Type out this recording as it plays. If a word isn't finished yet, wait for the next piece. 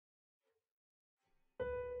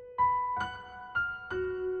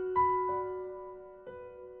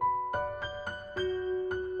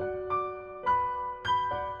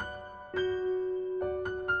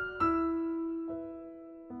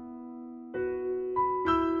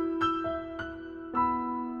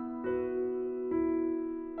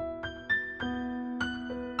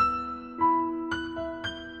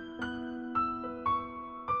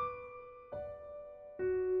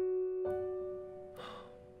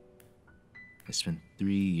It's been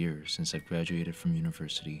 3 years since I've graduated from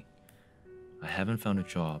university. I haven't found a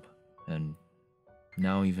job, and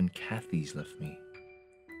now even Kathy's left me.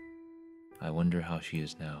 I wonder how she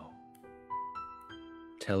is now.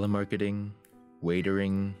 Telemarketing,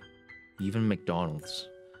 waitering, even McDonald's.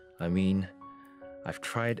 I mean, I've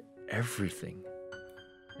tried everything.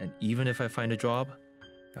 And even if I find a job,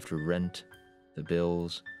 after rent, the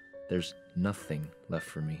bills, there's nothing left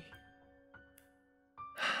for me.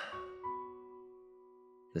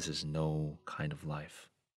 This is no kind of life.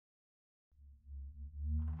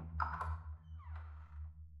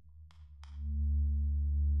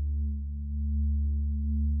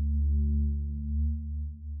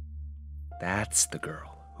 That's the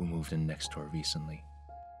girl who moved in next door recently.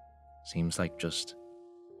 Seems like just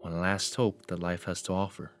one last hope that life has to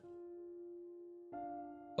offer.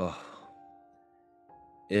 Ugh.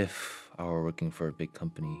 If I were working for a big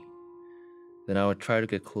company, then I would try to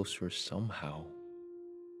get close to her somehow.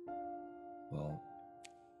 Well,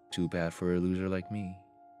 too bad for a loser like me.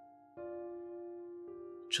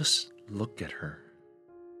 Just look at her.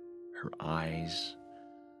 Her eyes,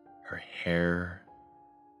 her hair.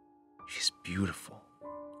 She's beautiful.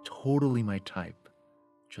 Totally my type.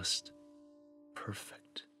 Just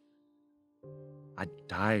perfect. I'd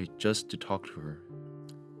die just to talk to her,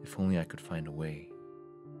 if only I could find a way.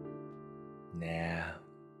 Nah,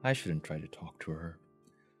 I shouldn't try to talk to her.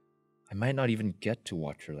 I might not even get to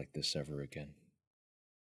watch her like this ever again.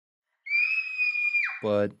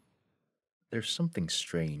 But there's something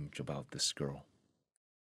strange about this girl.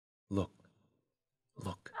 Look.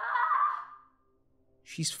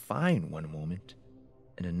 She's fine one moment,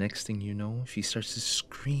 and the next thing you know, she starts to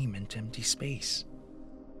scream into empty space.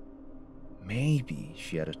 Maybe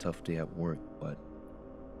she had a tough day at work, but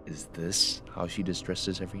is this how she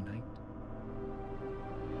distresses every night?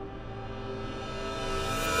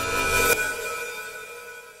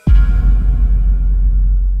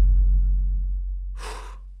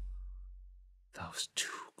 That was too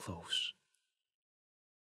close.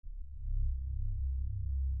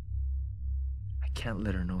 I can't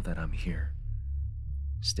let her know that I'm here,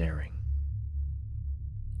 staring.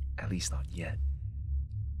 At least not yet.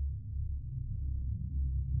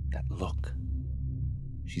 That look.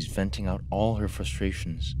 She's venting out all her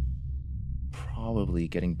frustrations, probably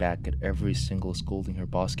getting back at every single scolding her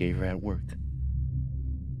boss gave her at work.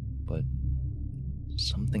 But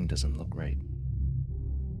something doesn't look right.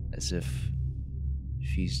 As if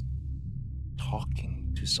she's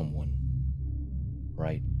talking to someone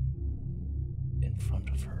right in front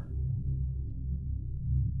of her.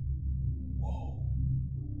 Whoa.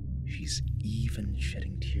 She's even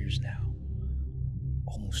shedding tears now.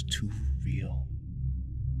 Almost too real.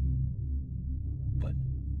 But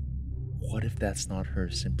what if that's not her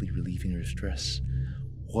simply relieving her stress?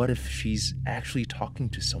 What if she's actually talking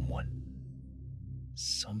to someone?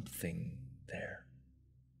 Something there.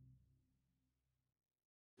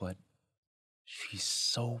 But she's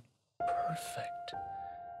so perfect.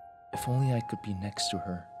 If only I could be next to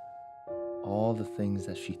her. All the things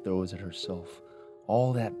that she throws at herself,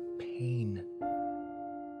 all that pain,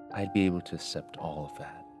 I'd be able to accept all of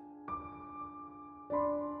that.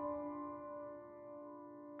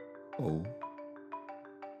 Oh.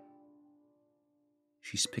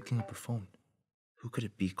 She's picking up her phone. Who could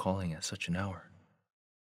it be calling at such an hour?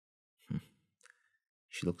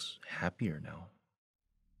 She looks happier now.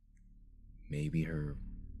 Maybe her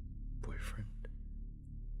boyfriend?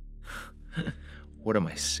 What am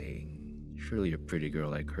I saying? Surely a pretty girl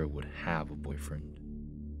like her would have a boyfriend.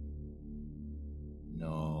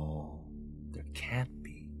 No, there can't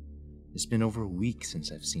be. It's been over a week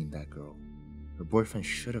since I've seen that girl. Her boyfriend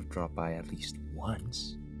should have dropped by at least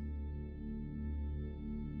once.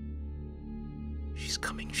 She's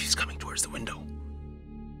coming towards the window.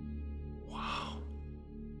 Wow,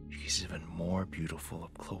 she's even more beautiful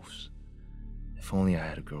up close. If only I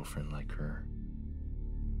had a girlfriend like her,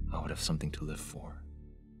 I would have something to live for.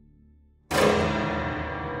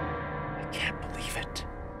 I can't believe it.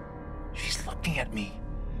 She's looking at me.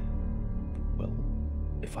 Well,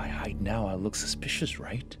 if I hide now, I'll look suspicious,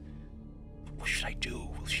 right? But what should I do?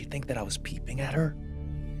 Will she think that I was peeping at her?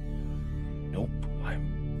 Nope,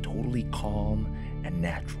 I'm totally calm and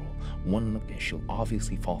natural. One look and she'll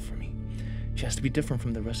obviously fall for me. She has to be different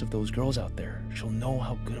from the rest of those girls out there. She'll know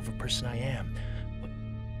how good of a person I am. But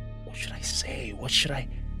what should I say? What should I...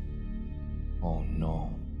 Oh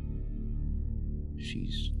no.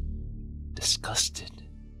 She's disgusted.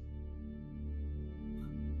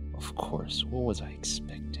 Of course, what was I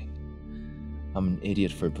expecting? I'm an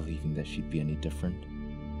idiot for believing that she'd be any different.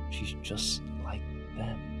 She's just like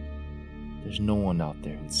them. There's no one out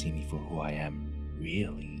there who'd see me for who I am,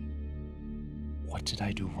 really. What did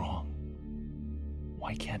I do wrong?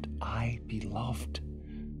 Why can't I be loved?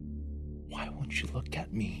 Why won't you look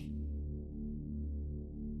at me?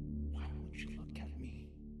 Why won't you look at me?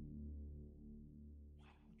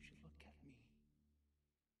 Why won't you look at me?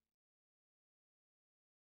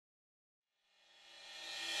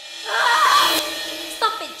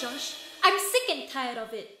 Stop it, Josh. I'm sick and tired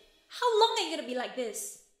of it. How long are you gonna be like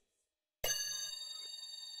this?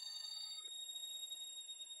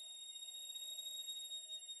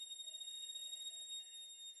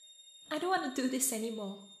 I don't want to do this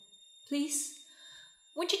anymore. Please,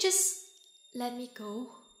 won't you just let me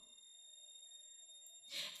go?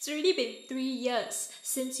 It's already been 3 years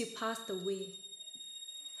since you passed away.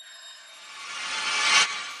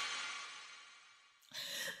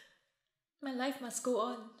 My life must go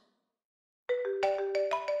on.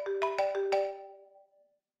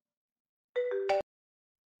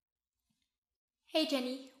 Hey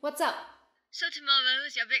Jenny, what's up? So tomorrow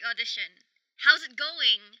is your big audition. How's it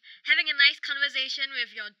going? Having a nice conversation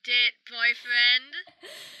with your dead boyfriend?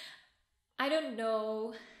 I don't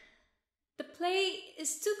know. The play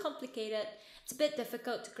is too complicated. It's a bit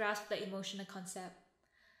difficult to grasp the emotional concept.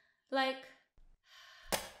 Like,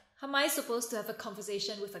 how am I supposed to have a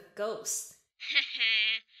conversation with a ghost?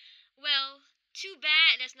 Well, too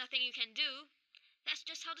bad there's nothing you can do. That's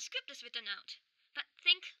just how the script is written out. But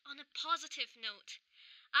think on a positive note.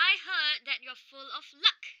 I heard that you're full of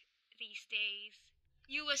luck these days.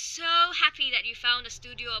 You were so happy that you found a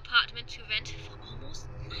studio apartment to rent for almost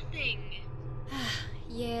nothing.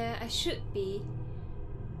 Yeah, I should be.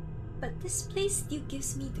 But this place still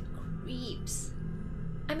gives me the creeps.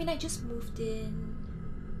 I mean, I just moved in.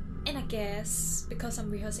 And I guess, because I'm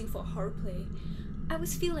rehearsing for a horror play, I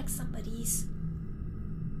always feel like somebody's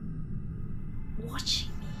watching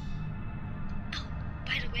me. Oh,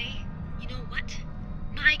 by the way, you know what?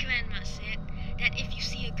 My grandma said that if you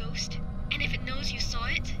see a ghost, and if it knows you saw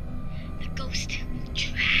it, the ghost will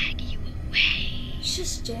drag you away.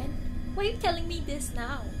 Shush, Jen. Why are you telling me this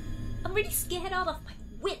now? I'm really scared out of my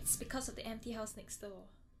wits because of the empty house next door.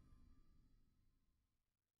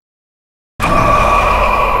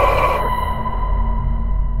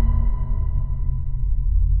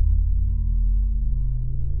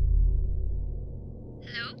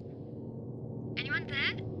 Hello? Anyone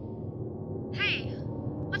there? Hey,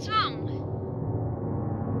 what's wrong?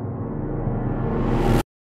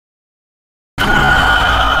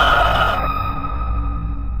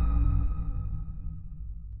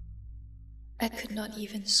 I could not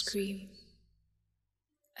even scream.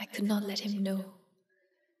 I could not let him know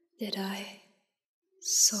that I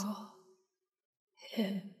saw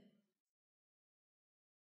him.